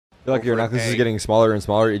feel like your necklace is getting smaller and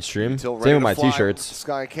smaller each stream. Same with my t-shirts.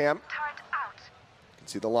 Sky cam.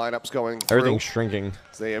 See the lineups going through. Everything's shrinking.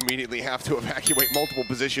 So they immediately have to evacuate multiple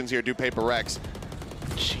positions here, do PRX.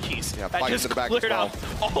 Jeez, Yeah, that just to the back cleared as well.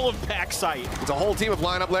 out all of backside. It's a whole team of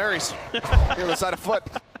lineup Larrys. Here on the side of foot.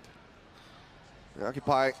 They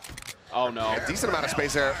occupy Oh no. a decent amount of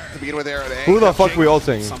space there to begin with there. Who the fuck we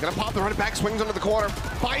ulting? Gonna pop the running back, swings under the corner.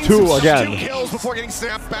 Two again. 2 kills before getting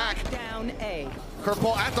snapped back. Down A.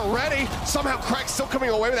 Curveball at the ready. Somehow Craig still coming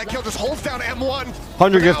away with that kill. Just holds down M1.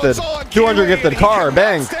 100 gifted. 200 gifted. Car,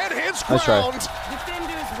 bang. Nice try.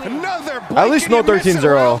 Defenders win. Another At least no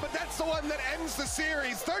 13-0. but that's the one that ends the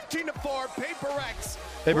series. 13-4, PRX.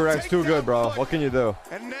 PRX too good, bro. What can you do?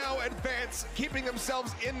 And now advance, keeping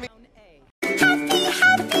themselves in the